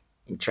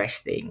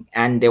interesting.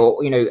 And they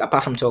were,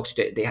 apart from talks,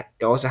 they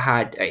also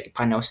had a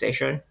panel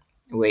session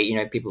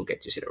where people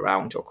get to sit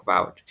around talk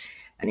about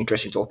an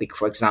interesting topic.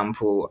 For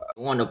example,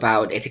 one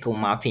about ethical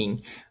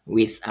mapping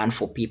with and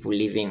for people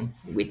living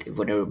with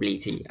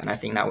vulnerability, and I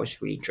think that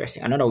was really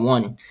interesting. Another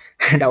one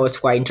that was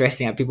quite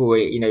interesting and people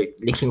were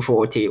looking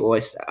forward to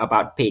was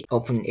about paid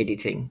open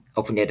editing,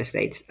 open data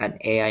sets, and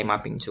AI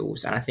mapping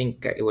tools. And I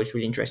think it was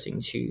really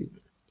interesting to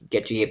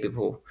get to hear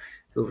people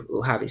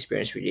who have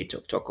experience really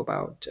talk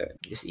about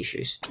these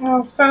issues.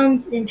 Oh,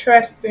 sounds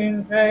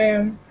interesting.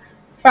 In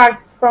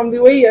fact, from the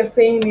way you're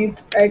saying it,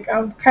 like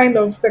I'm kind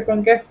of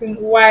second guessing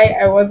why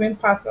I wasn't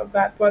part of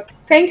that. But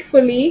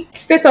thankfully,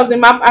 State of the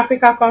Map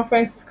Africa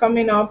conference is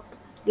coming up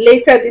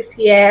later this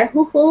year.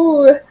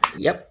 Hoo-hoo.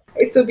 Yep.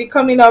 It will be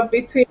coming up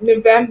between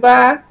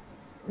November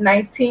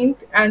 19th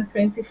and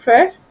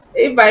 21st.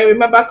 If I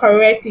remember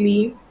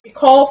correctly, the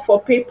call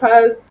for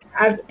papers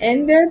has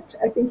ended.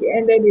 I think it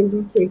ended a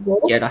week ago.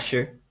 Yeah, that's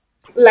true.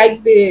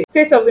 Like the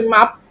State of the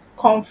Map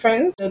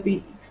conference, there'll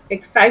be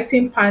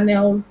exciting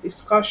panels,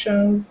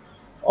 discussions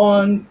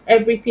on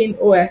everything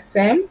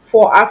OSM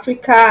for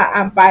Africa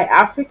and by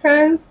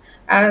Africans.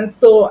 And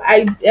so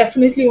I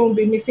definitely won't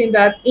be missing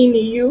that in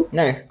EU.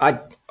 No, I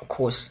of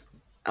course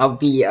I'll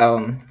be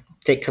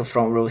take a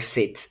front row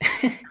seat.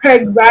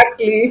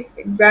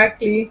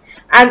 Exactly.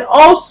 And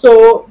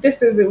also,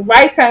 this is the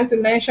right time to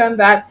mention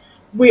that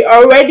we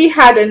already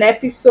had an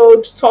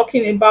episode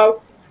talking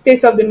about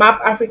State of the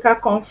Map Africa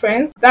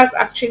conference. That's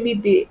actually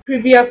the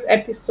previous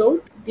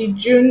episode, the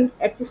June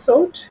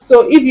episode.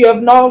 So if you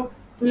have not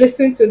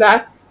listened to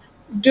that,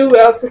 do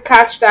well to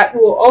catch that.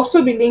 We'll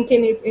also be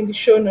linking it in the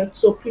show notes.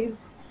 So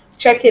please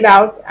check it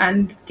out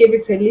and give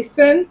it a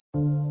listen.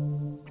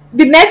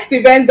 The next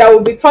event that we'll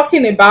be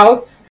talking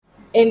about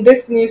in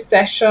this new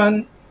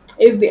session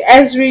is the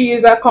Esri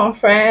User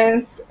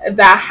Conference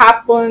that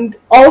happened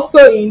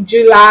also in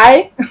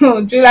July.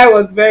 July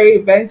was very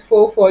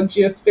eventful for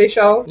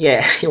geospatial.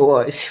 Yeah, it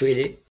was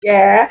really.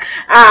 Yeah.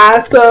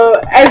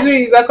 So Esri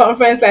User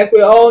Conference, like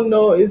we all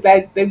know, is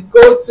like the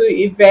go-to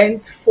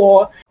event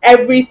for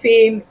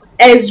everything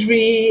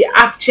Esri,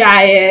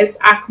 ArcGIS,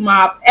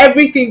 ArcMap,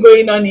 everything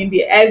going on in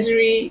the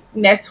Esri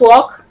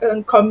network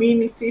and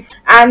community.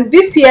 And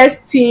this year's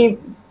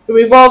theme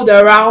revolved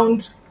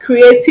around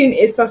creating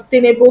a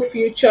sustainable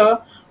future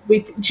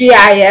with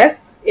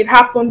GIS. It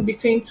happened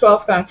between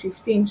 12th and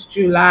 15th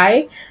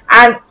July.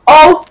 And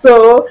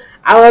also,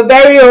 our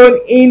very own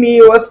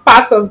Ini was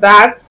part of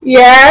that.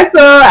 Yeah, so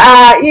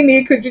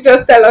Ini, could you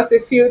just tell us a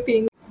few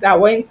things that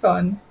went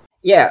on?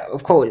 Yeah,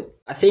 of course.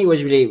 I think it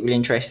was really, really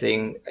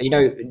interesting.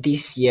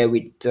 This year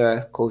with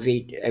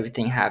COVID,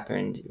 everything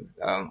happened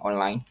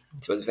online.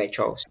 It was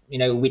virtual.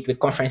 With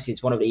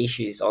conferences, one of the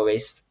issues is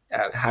always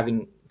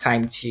having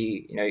time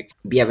to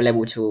be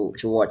available to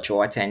watch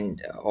or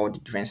attend all the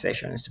different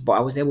sessions. But I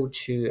was able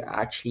to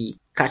actually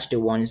catch the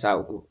ones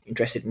that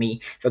interested me.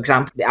 For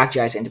example, the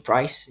ArcGIS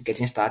Enterprise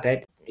getting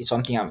started is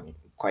something I'm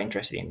quite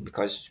interested in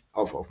because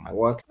of my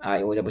work.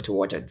 I was able to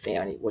watch it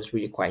there and it was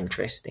really quite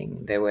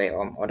interesting. There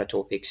were other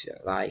topics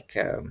like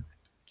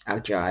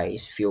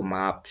ArcGIS, field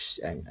maps,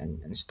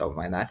 and stuff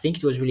like that. I think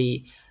it was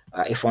really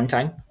a fun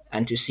time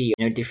and to see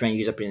different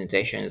user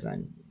presentations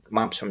and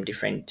maps from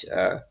different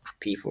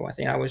people. I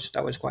think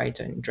that was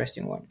quite an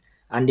interesting one.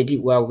 And they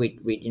did well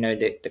with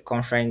the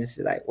conference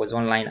that was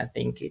online. I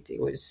think it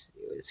was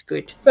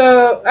good.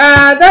 So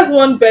that's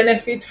one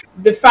benefit.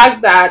 The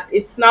fact that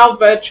it's now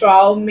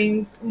virtual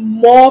means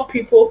more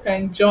people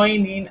can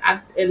join in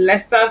at a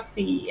lesser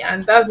fee,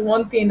 and that's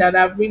one thing that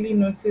I've really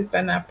noticed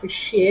and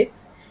appreciate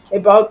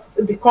about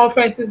the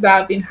conferences that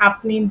have been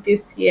happening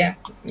this year.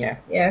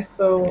 Yeah.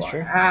 So That's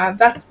true.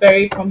 that's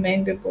very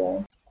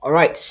commendable. All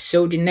right.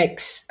 So the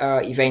next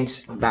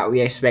event that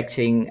we are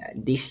expecting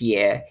this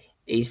year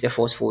is the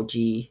Force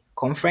 4G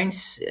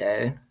conference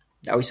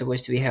that was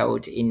supposed to be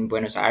held in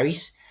Buenos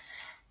Aires,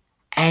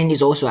 and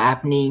is also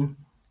happening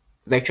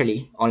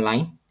virtually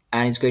online.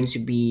 And it's going to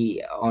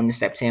be on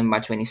September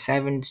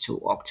 27th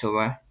to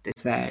October the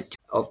 3rd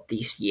of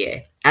this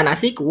year. And I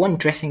think one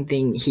interesting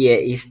thing here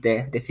is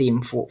the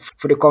theme for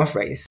the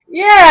conference.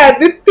 Yeah,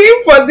 the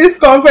theme for this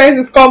conference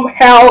is called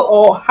Hell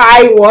or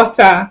High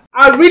Water.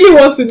 I really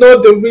want to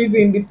know the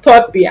reason, the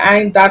thought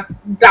behind that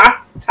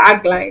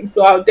tagline.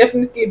 So I'll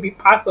definitely be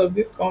part of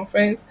this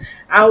conference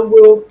and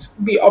will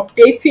be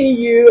updating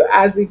you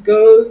as it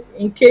goes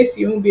in case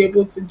you won't be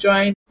able to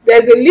join.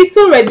 There's a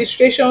little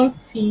registration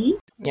fee.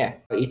 Yeah,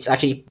 it's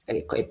actually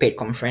a paid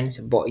conference,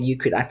 but you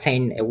could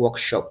attend a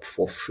workshop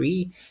for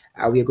free.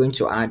 We are going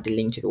to add the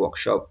link to the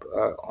workshop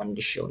on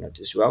the show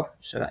notes as well,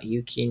 so that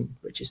you can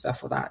register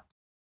for that.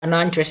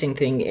 Another interesting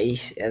thing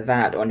is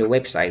that on the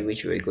website,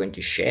 which we're going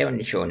to share on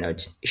the show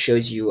notes, it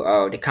shows you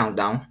the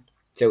countdown.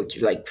 So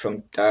to like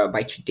from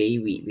by today,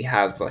 we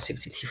have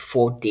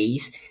 64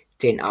 days,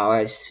 10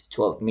 hours,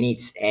 12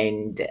 minutes,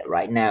 and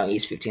right now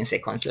is 15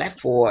 seconds left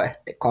for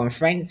the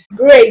conference.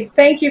 Great.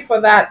 Thank you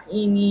for that,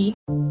 Ini.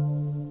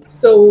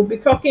 So we'll be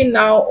talking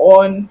now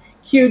on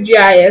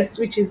QGIS,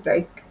 which is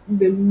like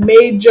the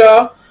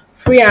major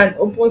free and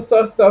open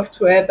source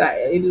software that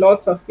a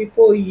lot of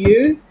people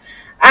use.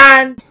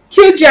 And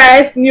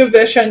QGIS new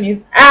version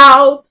is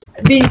out.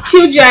 The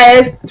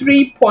QGIS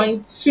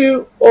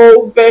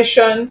 3.20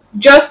 version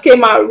just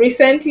came out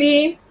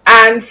recently.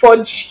 And for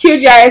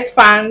QGIS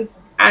fans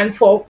and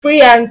for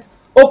free and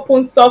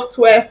open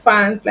software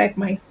fans like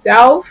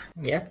myself,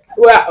 Yeah.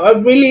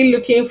 we're really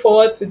looking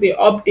forward to the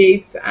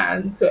updates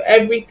and to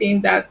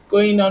everything that's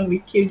going on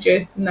with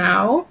QGIS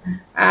now.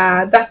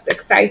 That's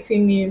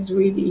exciting news,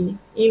 really.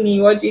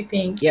 Imi, what do you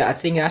think? Yeah, I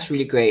think that's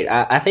really great.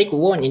 I think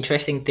one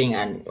interesting thing,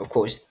 and of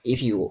course,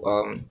 if you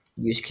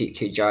use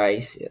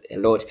QGIS a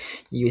lot,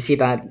 you see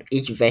that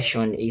each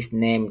version is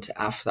named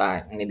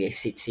after maybe a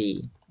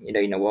city,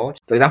 in the world.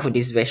 For example,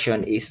 this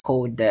version is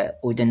called the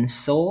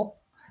Odense.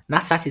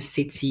 That's a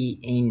city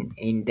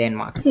in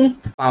Denmark.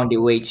 Found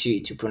a way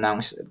to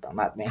pronounce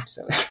that name.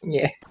 So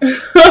yeah.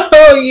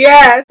 Oh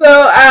yeah.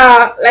 So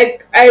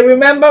like I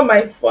remember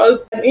my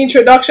first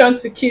introduction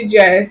to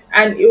QGIS,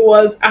 and it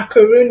was A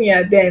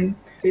Coruña then.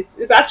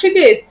 It's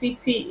actually a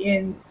city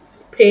in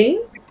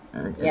Spain.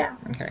 Okay. Yeah.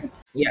 Okay.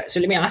 Yeah.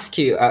 So let me ask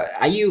you: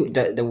 are you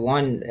the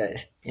one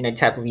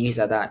type of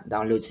user that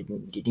downloads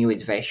the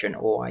newest version,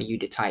 or are you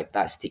the type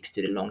that sticks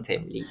to the long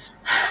term release?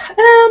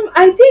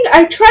 I think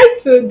I tried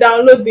to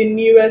download the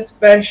newest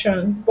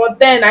versions, but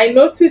then I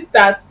noticed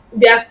that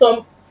there are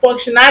some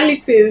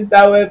functionalities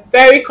that were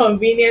very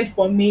convenient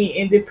for me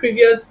in the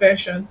previous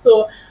version.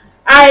 So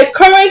I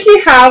currently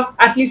have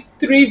at least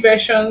 3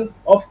 versions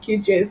of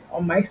QGIS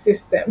on my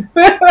system.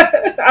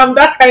 I'm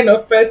that kind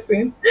of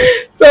person.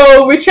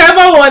 So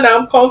whichever one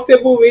I'm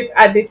comfortable with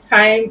at the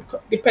time,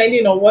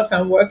 depending on what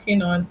I'm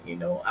working on,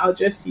 I'll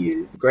just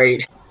use.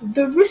 Great.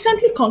 The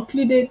recently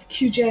concluded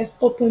QGIS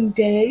Open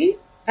Day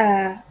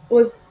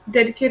was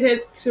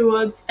dedicated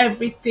towards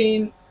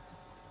everything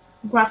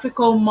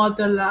graphical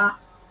modeler.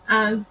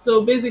 And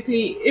so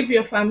basically, if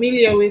you're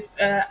familiar with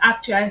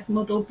ArcGIS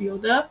Model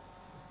Builder,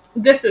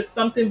 this is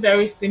something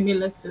very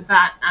similar to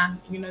that. And,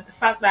 the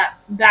fact that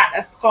that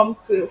has come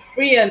to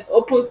free and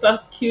open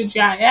source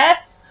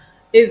QGIS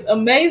is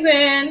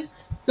amazing.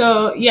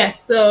 So,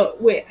 yes,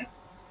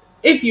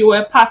 if you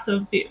were part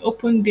of the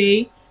open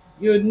day,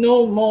 you would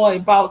know more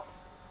about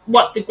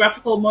what the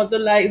graphical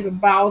modeler is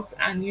about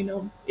and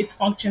its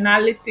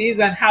functionalities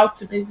and how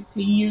to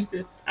basically use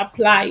it,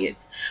 apply it.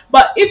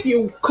 But if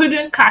you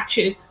couldn't catch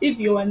it, if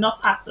you were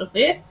not part of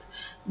it,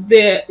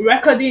 the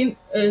recording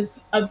is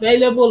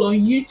available on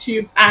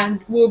YouTube,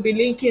 and we'll be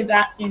linking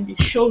that in the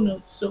show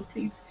notes. So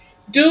please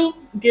do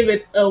give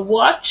it a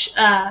watch.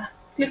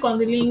 Click on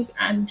the link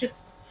and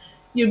just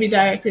you'll be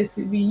directed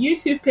to the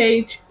YouTube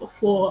page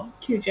for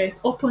QGIS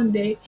Open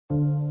Day.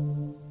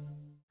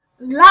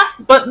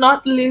 Last but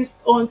not least,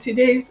 on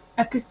today's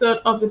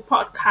episode of the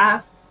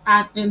podcast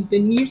and in the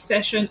news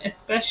session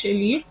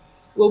especially,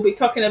 we'll be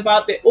talking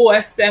about the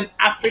OSM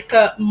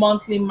Africa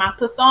Monthly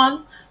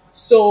Mapathon.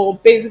 So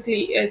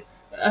basically,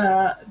 it's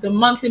the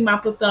monthly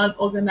mapathon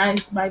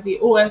organized by the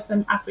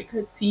OSM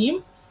Africa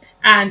team,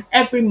 and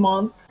every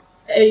month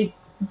a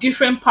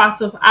different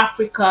part of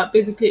Africa,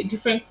 basically a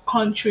different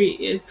country,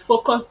 is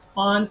focused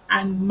on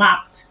and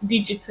mapped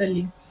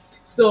digitally.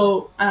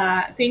 So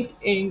I think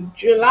in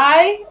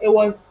July it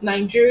was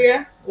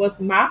Nigeria was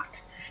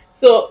mapped.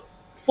 So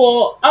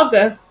for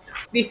August,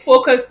 the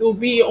focus will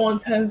be on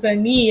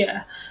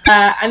Tanzania,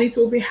 and it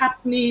will be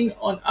happening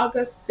on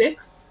August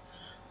 6th.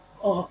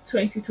 Or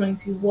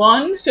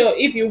 2021. So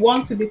if you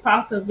want to be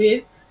part of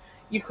it,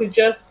 you could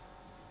just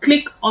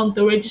click on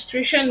the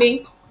registration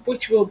link,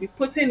 which we'll be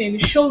putting in the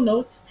show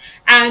notes,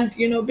 and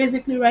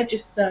basically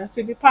register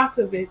to be part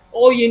of it.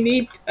 All you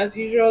need, as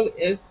usual,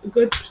 is a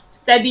good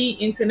steady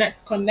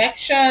internet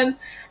connection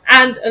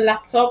and a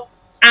laptop,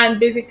 and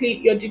basically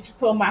your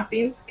digital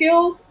mapping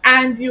skills,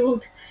 and you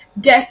would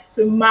get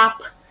to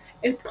map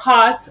a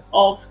part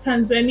of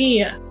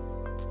Tanzania.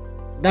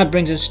 That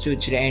brings us to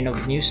the end of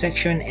the news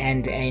section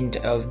and the end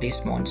of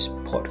this month's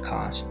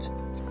podcast.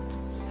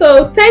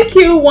 So thank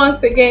you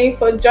once again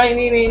for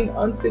joining in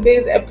on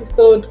today's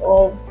episode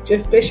of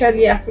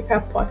Geospatially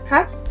Africa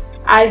podcast.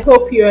 I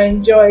hope you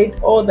enjoyed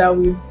all that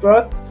we've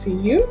brought to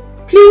you.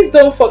 Please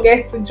don't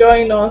forget to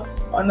join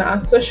us on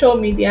our social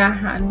media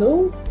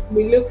handles.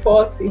 We look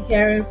forward to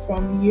hearing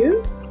from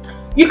you.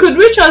 You could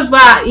reach us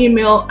via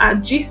email at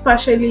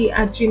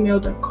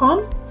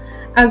gspatially@gmail.com,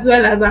 as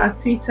well as our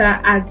Twitter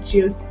at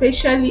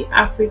Geospatially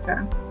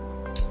Africa.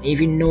 If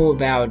you know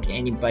about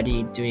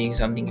anybody doing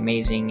something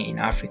amazing in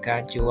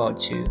Africa, do well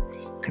to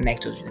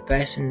connect us with the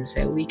person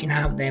so we can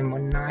have them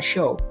on our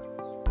show.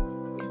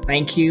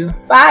 Thank you.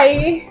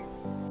 Bye.